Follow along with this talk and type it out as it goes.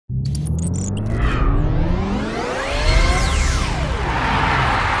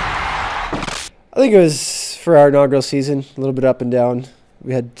think it was for our inaugural season, a little bit up and down.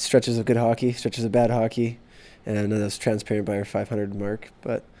 We had stretches of good hockey, stretches of bad hockey, and that was transparent by our 500 mark.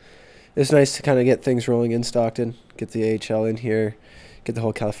 But it was nice to kind of get things rolling in Stockton, get the AHL in here, get the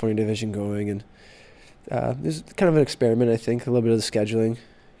whole California division going. And it was kind of an experiment, I think, a little bit of the scheduling,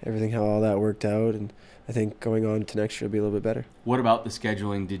 everything, how all that worked out. And I think going on to next year will be a little bit better. What about the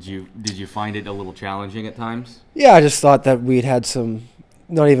scheduling? Did you find it a little challenging at times? Yeah, I just thought that we'd had some,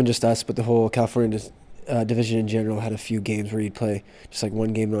 not even just us, but the whole California division in general had a few games where you'd play just like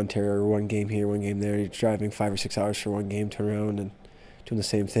one game in Ontario or one game here, one game there. You're driving 5 or 6 hours for one game, turn around and doing the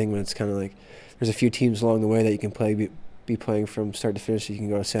same thing when it's kind of like there's a few teams along the way that you can be playing from start to finish. So you can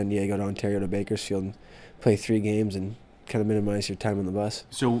go to San Diego, to Ontario, to Bakersfield and play 3 games and kind of minimize your time on the bus.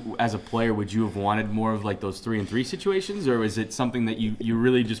 So as a player, would you have wanted more of like those 3-and-3 situations, or is it something that you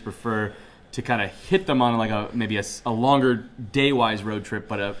really just prefer to kind of hit them on like maybe a longer day-wise road trip,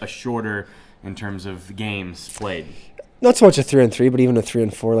 but a shorter in terms of games played? Not so much a 3-and-3, but even a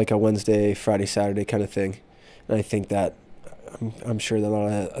 3-and-4, like a Wednesday, Friday, Saturday kind of thing. And I think that I'm sure that a lot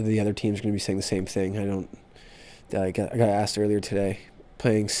of the other teams are going to be saying the same thing. I got asked earlier today,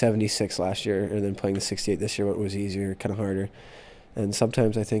 playing 76 last year and then playing the 68 this year, what was easier, kind of harder. And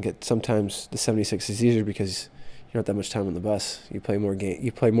sometimes I think sometimes the 76 is easier because you don't have that much time on the bus. You play more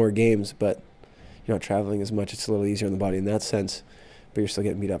games, but you're not traveling as much. It's a little easier on the body in that sense, but you're still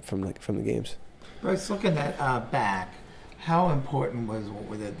getting beat up from the games. Bryce, looking at back, how important was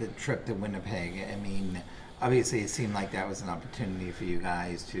the trip to Winnipeg? I mean, obviously it seemed like that was an opportunity for you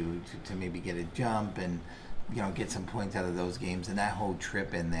guys to maybe get a jump and get some points out of those games, and that whole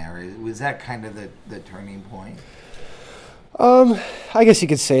trip in there, was that kind of the turning point? I guess you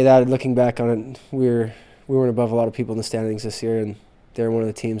could say that. Looking back on it, we weren't above a lot of people in the standings this year, and they're one of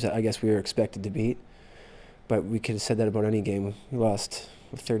the teams that I guess we were expected to beat. But we could have said that about any game. We lost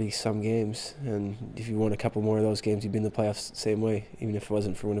 30-some games, and if you won a couple more of those games, you'd be in the playoffs the same way, even if it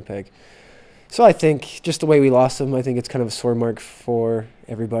wasn't for Winnipeg. So I think just the way we lost them, I think it's kind of a sore mark for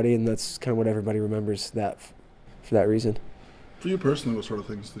everybody, and that's kind of what everybody remembers that for that reason. For you personally, what sort of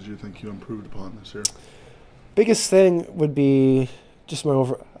things did you think you improved upon this year? Biggest thing would be just my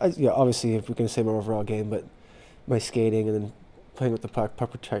obviously if we can say my overall game, but my skating and then playing with the puck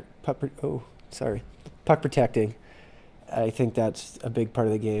protecting. I think that's a big part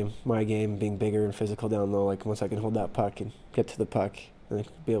of the game. My game being bigger and physical down low. Like once I can hold that puck and get to the puck, and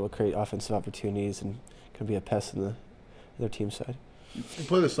be able to create offensive opportunities and can be a pest in their team side. You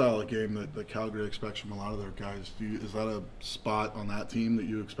play the style of game that Calgary expects from a lot of their guys. Is that a spot on that team that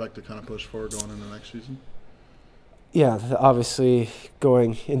you expect to kind of push for going into next season? Yeah, obviously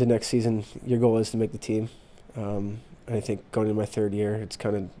going into next season, your goal is to make the team. I think going into my 3rd year, it's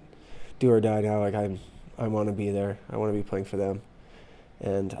kind of do or die now. Like I want to be there. I want to be playing for them.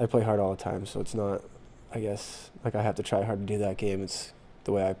 And I play hard all the time, so it's not, I guess, like I have to try hard to do that game. It's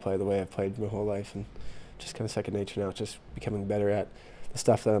the way I play, the way I've played my whole life, and just kind of second nature now. It's just becoming better at the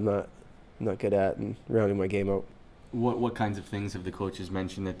stuff that I'm not good at and rounding my game out. What kinds of things have the coaches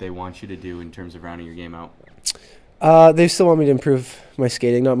mentioned that they want you to do in terms of rounding your game out? They still want me to improve my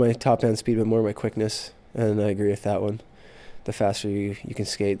skating, not my top-end speed, but more my quickness, and I agree with that one. The faster you can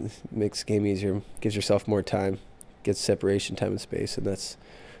skate, it makes the game easier, gives yourself more time, gets separation, time and space, and that's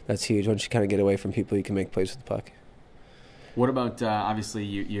huge. Once you kind of get away from people, you can make plays with the puck. What about, obviously,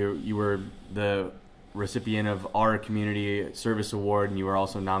 you were the recipient of our Community Service Award, and you were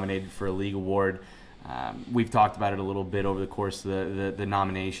also nominated for a league award. We've talked about it a little bit over the course of the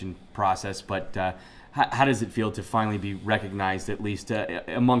nomination process, but how does it feel to finally be recognized, at least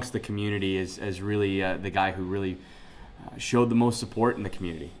amongst the community, as really the guy who really showed the most support in the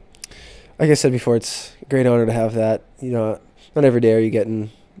community? Like I said before, it's a great honor to have that. Not every day are you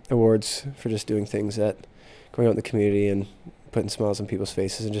getting awards for just doing things that going out in the community and putting smiles on people's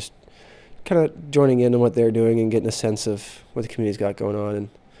faces and just kind of joining in on what they're doing and getting a sense of what the community's got going on. And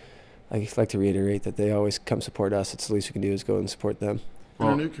I like to reiterate that they always come support us. It's the least we can do is go and support them. In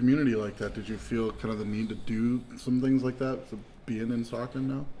a new community like that, did you feel kind of the need to do some things like that for being in Stockton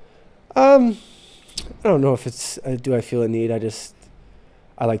now? I don't know if it's do I feel a need.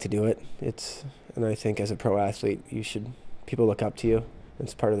 I like to do it. And I think as a pro athlete, people look up to you.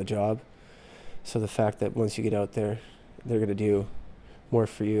 It's part of the job. So the fact that once you get out there, they're going to do more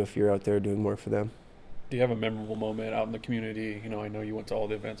for you if you're out there doing more for them. Do you have a memorable moment out in the community? I know you went to all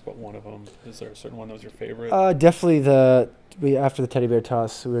the events, but one of them, is there a certain one that was your favorite? Definitely after the teddy bear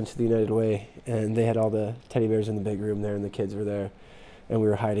toss, we went to the United Way, and they had all the teddy bears in the big room there, and the kids were there, and we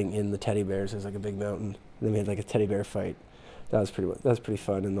were hiding in the teddy bears. It was like a big mountain. And they made like a teddy bear fight. That was pretty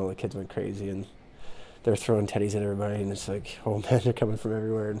fun, and all the kids went crazy, and they're throwing teddies at everybody, and it's like, oh man, they're coming from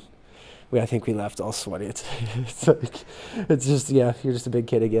everywhere. And I think we left all sweaty. It's just, yeah, you're just a big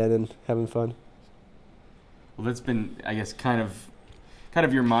kid again and having fun. Well, that's been, I guess, kind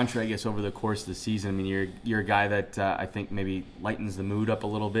of your mantra, I guess, over the course of the season. I mean, you're a guy that I think maybe lightens the mood up a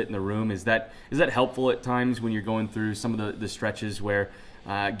little bit in the room. Is that helpful at times when you're going through some of the stretches where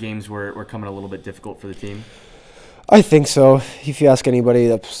games were coming a little bit difficult for the team? I think so. If you ask anybody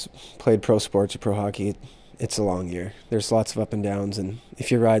that's played pro sports or pro hockey, it's a long year. There's lots of up and downs, and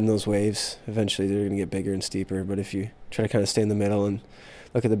if you're riding those waves, eventually they're going to get bigger and steeper. But if you try to kind of stay in the middle and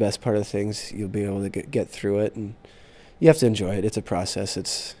look at the best part of things, you'll be able to get through it. And you have to enjoy it. It's a process.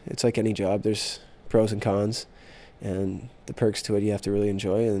 It's like any job. There's pros and cons, and the perks to it you have to really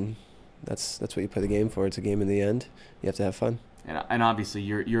enjoy, and that's what you play the game for. It's a game in the end. You have to have fun. And obviously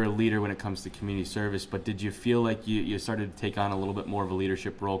you're a leader when it comes to community service, but did you feel like you started to take on a little bit more of a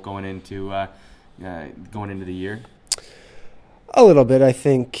leadership role going into the year? A little bit. I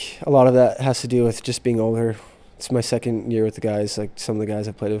think a lot of that has to do with just being older. It's my second year with the guys. Like some of the guys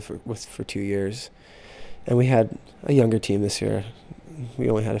I played with for 2 years, and we had a younger team this year. We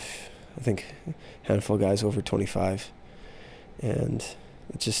only had I think a handful of guys over 25, and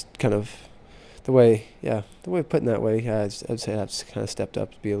it just kind of the way of putting that way. I'd say I've kind of stepped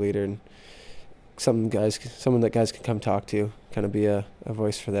up to be a leader, and someone that guys can come talk to, kind of be a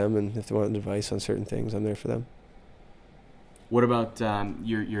voice for them, and if they want advice on certain things, I'm there for them. What about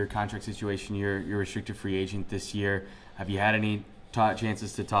your contract situation? You're a restricted free agent this year. Have you had any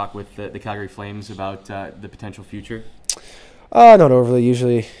chances to talk with the Calgary Flames about the potential future? Not overly.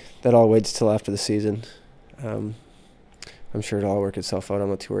 Usually that all waits till after the season. I'm sure it'll all work itself out. I'm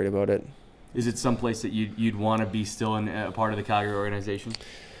not too worried about it. Is it someplace that you'd want to be still a part of the Calgary organization?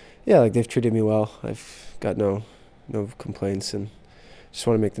 Yeah, like they've treated me well. I've got no complaints, and just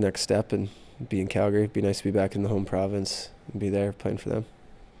want to make the next step and be in Calgary. It'd be nice to be back in the home province and be there playing for them.